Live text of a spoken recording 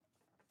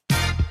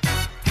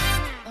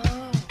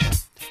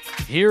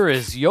Here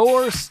is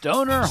your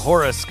Stoner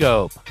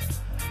Horoscope.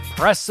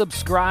 Press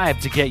subscribe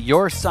to get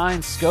your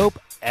signed scope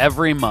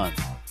every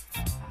month.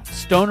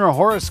 Stoner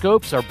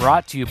Horoscopes are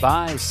brought to you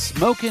by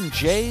Smokin'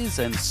 Jays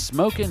and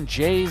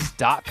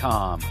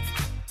SmokinJays.com.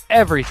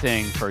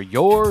 Everything for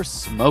your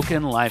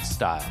smokin'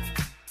 lifestyle.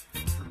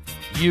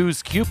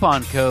 Use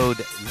coupon code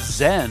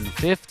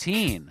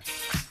ZEN15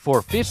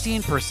 for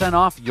 15%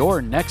 off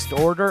your next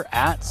order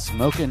at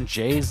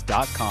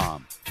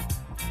SmokinJays.com.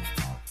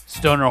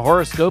 Stoner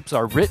Horoscopes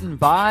are written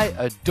by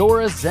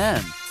Adora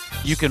Zen.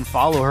 You can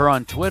follow her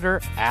on Twitter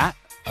at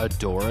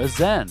Adora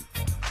Zen.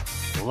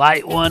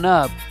 Light one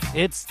up.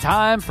 It's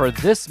time for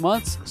this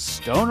month's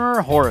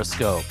Stoner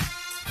Horoscope.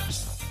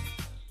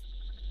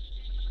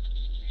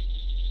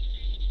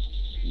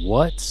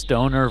 What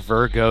Stoner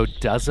Virgo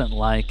doesn't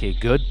like a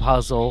good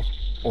puzzle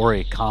or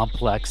a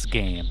complex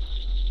game?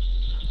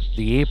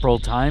 The April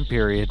time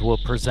period will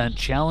present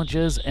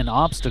challenges and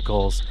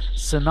obstacles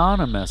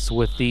synonymous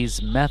with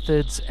these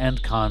methods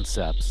and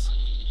concepts.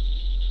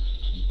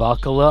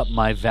 Buckle up,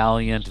 my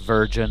valiant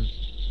virgin.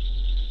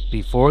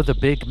 Before the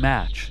big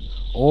match,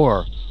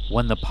 or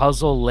when the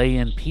puzzle lay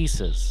in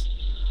pieces,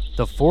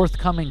 the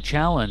forthcoming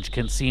challenge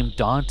can seem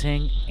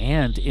daunting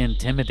and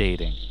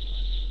intimidating.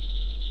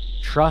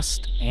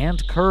 Trust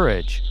and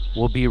courage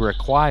will be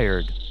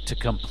required to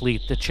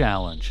complete the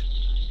challenge.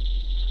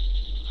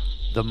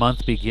 The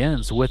month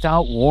begins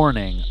without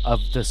warning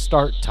of the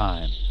start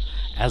time,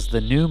 as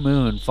the new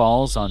moon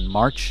falls on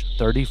March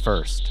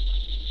 31st.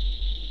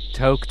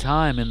 Take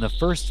time in the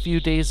first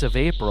few days of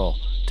April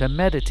to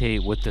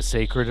meditate with the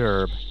sacred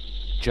herb,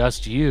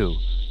 just you,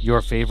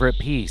 your favorite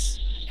piece,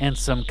 and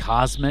some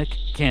cosmic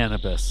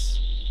cannabis.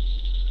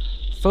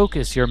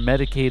 Focus your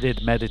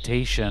medicated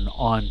meditation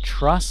on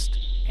trust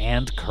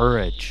and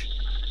courage.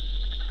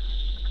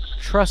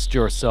 Trust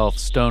yourself,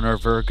 Stoner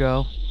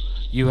Virgo.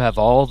 You have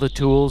all the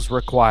tools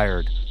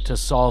required to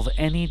solve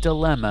any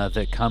dilemma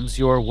that comes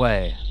your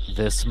way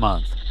this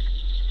month.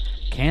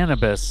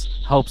 Cannabis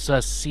helps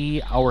us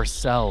see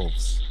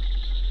ourselves.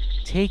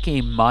 Take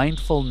a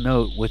mindful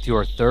note with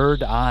your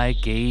third eye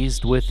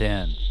gazed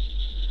within.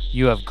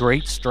 You have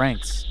great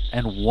strengths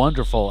and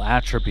wonderful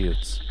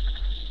attributes.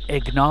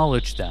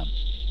 Acknowledge them.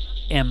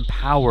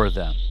 Empower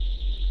them.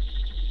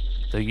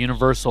 The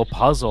universal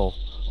puzzle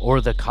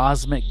or the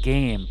cosmic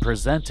game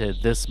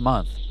presented this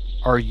month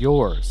are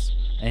yours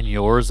and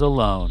yours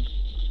alone.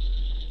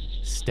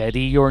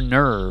 Steady your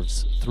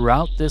nerves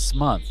throughout this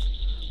month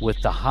with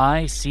the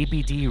high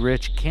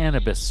CBD-rich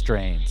cannabis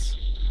strains.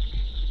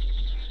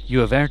 You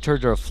have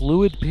entered a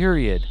fluid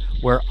period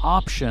where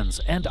options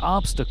and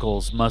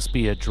obstacles must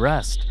be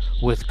addressed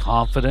with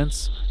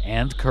confidence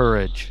and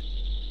courage.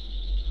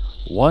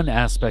 One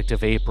aspect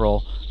of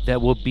April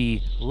that will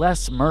be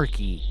less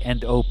murky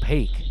and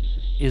opaque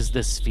is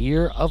the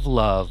sphere of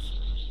love.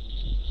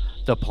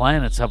 The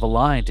planets have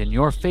aligned in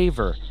your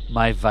favor,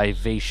 my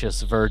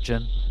vivacious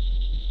virgin.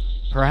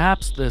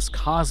 Perhaps this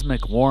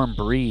cosmic warm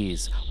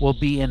breeze will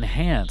be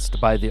enhanced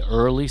by the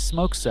early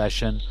smoke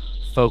session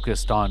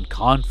focused on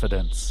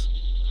confidence.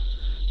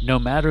 No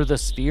matter the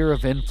sphere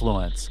of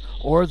influence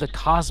or the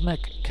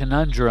cosmic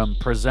conundrum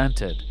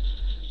presented,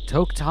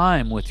 take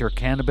time with your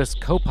cannabis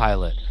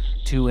co-pilot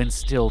to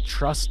instill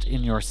trust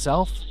in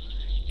yourself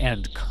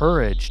and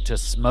courage to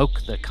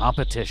smoke the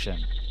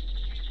competition.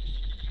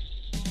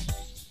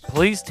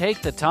 Please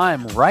take the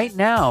time right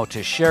now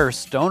to share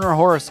Stoner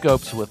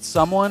Horoscopes with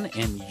someone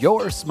in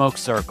your smoke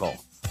circle.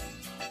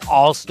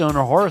 All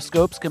Stoner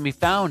Horoscopes can be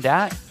found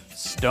at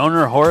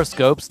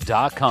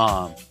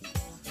StonerHoroscopes.com.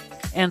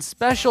 And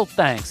special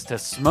thanks to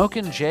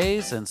Smokin'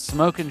 Jays and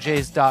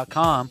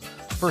SmokinJays.com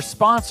for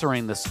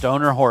sponsoring the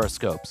Stoner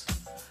Horoscopes.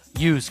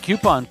 Use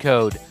coupon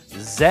code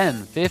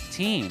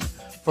ZEN15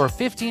 for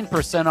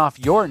 15% off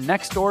your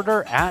next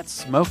order at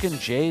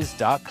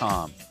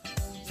SmokinJays.com.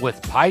 With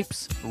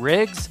pipes,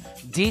 rigs,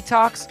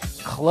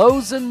 detox,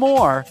 clothes, and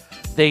more,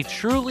 they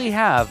truly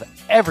have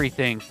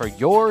everything for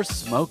your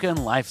smokin'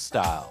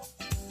 lifestyle.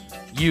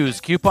 Use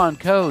coupon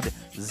code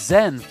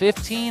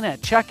ZEN15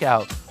 at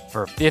checkout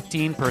for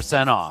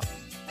 15% off.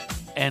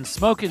 And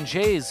Smokin'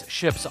 Jays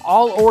ships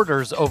all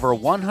orders over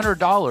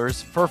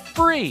 $100 for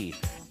free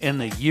in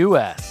the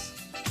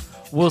U.S.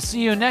 We'll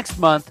see you next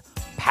month,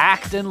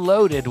 packed and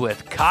loaded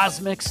with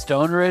cosmic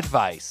stoner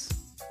advice.